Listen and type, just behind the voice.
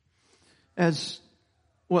As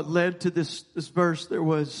what led to this verse, there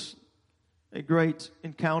was a great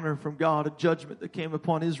encounter from God, a judgment that came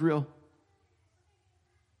upon Israel.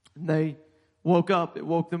 And they woke up. It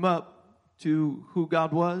woke them up to who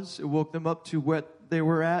God was. It woke them up to what they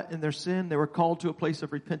were at in their sin. They were called to a place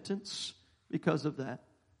of repentance because of that.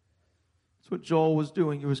 That's what Joel was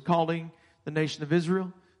doing. He was calling the nation of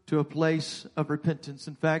Israel to a place of repentance.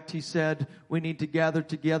 In fact, he said, we need to gather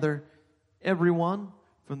together everyone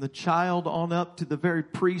from the child on up to the very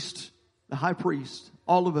priest, the high priest.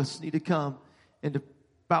 All of us need to come and to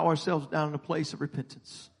bow ourselves down in a place of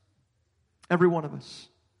repentance. Every one of us.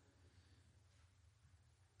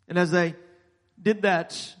 And as they did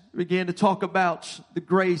that, they began to talk about the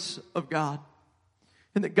grace of God.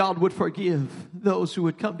 And that God would forgive those who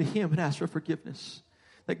would come to Him and ask for forgiveness.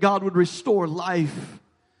 That God would restore life.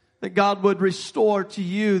 That God would restore to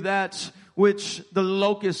you that which the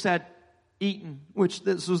locusts had eaten, which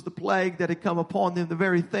this was the plague that had come upon them, the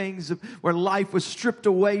very things where life was stripped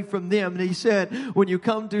away from them. And He said, when you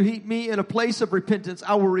come to me in a place of repentance,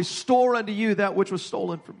 I will restore unto you that which was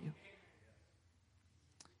stolen from you.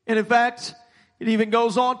 And in fact, it even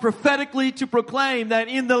goes on prophetically to proclaim that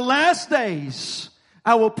in the last days,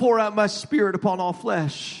 I will pour out my Spirit upon all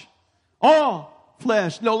flesh. All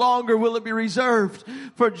flesh. No longer will it be reserved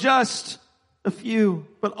for just a few,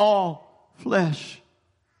 but all flesh.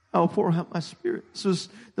 I will pour out my Spirit. This was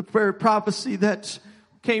the very prophecy that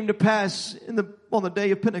came to pass on the day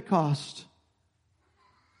of Pentecost.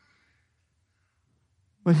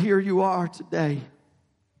 But here you are today,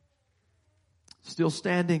 still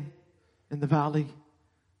standing in the valley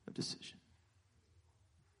of decision.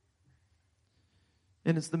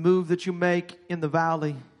 And it's the move that you make in the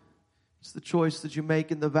valley. It's the choice that you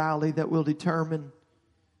make in the valley that will determine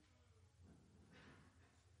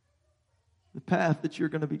the path that you're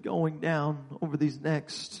going to be going down over these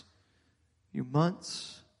next few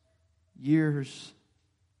months, years.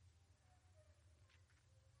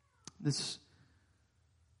 This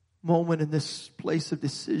moment in this place of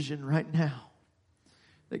decision right now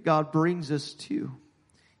that God brings us to.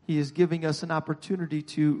 He is giving us an opportunity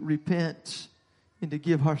to repent and to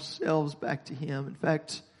give ourselves back to Him. In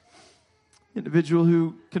fact, individual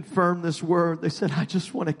who confirmed this word, they said, I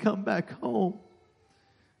just want to come back home.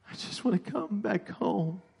 I just want to come back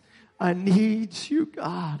home. I need you,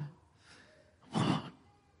 God. Come on.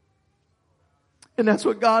 And that's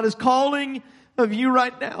what God is calling of you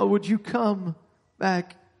right now. Would you come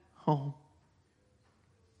back home?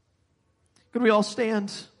 Could we all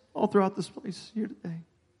stand all throughout this place here today?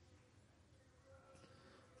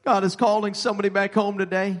 God is calling somebody back home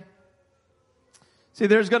today. See,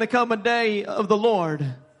 there's going to come a day of the Lord.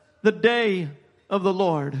 The day of the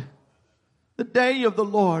Lord. The day of the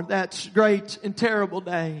Lord. That great and terrible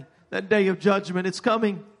day. That day of judgment. It's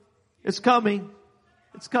coming. It's coming.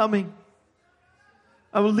 It's coming.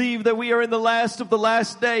 I believe that we are in the last of the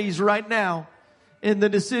last days right now. And the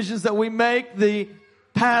decisions that we make, the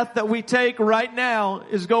path that we take right now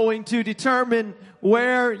is going to determine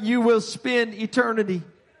where you will spend eternity.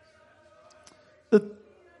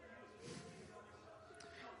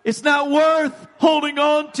 It's not worth holding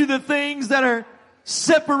on to the things that are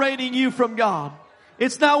separating you from God.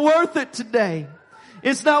 It's not worth it today.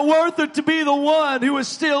 It's not worth it to be the one who is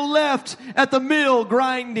still left at the mill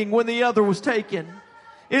grinding when the other was taken.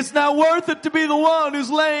 It's not worth it to be the one who's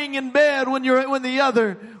laying in bed when the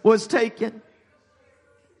other was taken.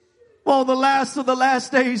 Well, the last of the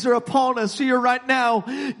last days are upon us here right now.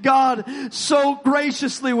 God so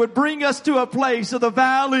graciously would bring us to a place of the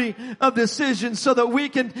valley of decision so that we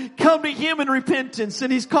can come to Him in repentance.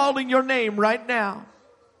 And He's calling your name right now.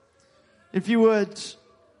 If you would,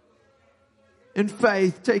 in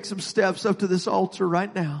faith, take some steps up to this altar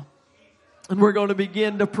right now. And we're going to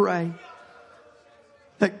begin to pray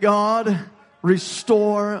that God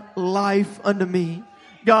restore life unto me.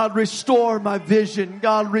 God, restore my vision.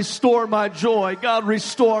 God, restore my joy. God,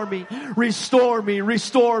 restore me. Restore me.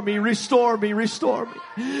 Restore me. Restore me. Restore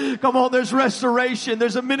me. Come on, there's restoration.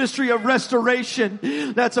 There's a ministry of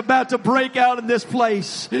restoration that's about to break out in this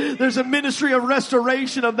place. There's a ministry of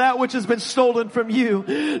restoration of that which has been stolen from you.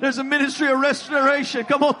 There's a ministry of restoration.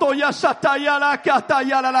 Come on,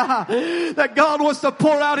 that God wants to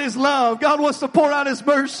pour out His love. God wants to pour out His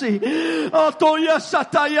mercy.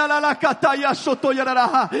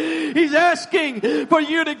 He's asking for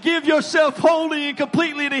you to give yourself wholly and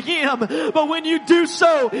completely to Him. But when you do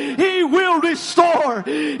so, He will restore.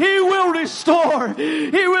 He will restore.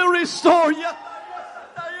 He will restore.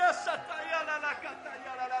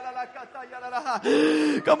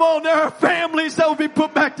 Come on, there are families that will be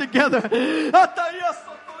put back together. There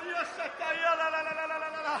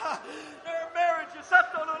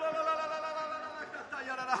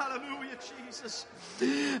Jesus.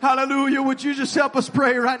 Hallelujah. Would you just help us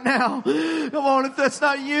pray right now? Come on, if that's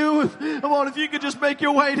not you, come on, if you could just make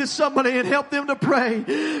your way to somebody and help them to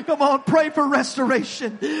pray. Come on, pray for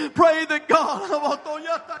restoration. Pray that God,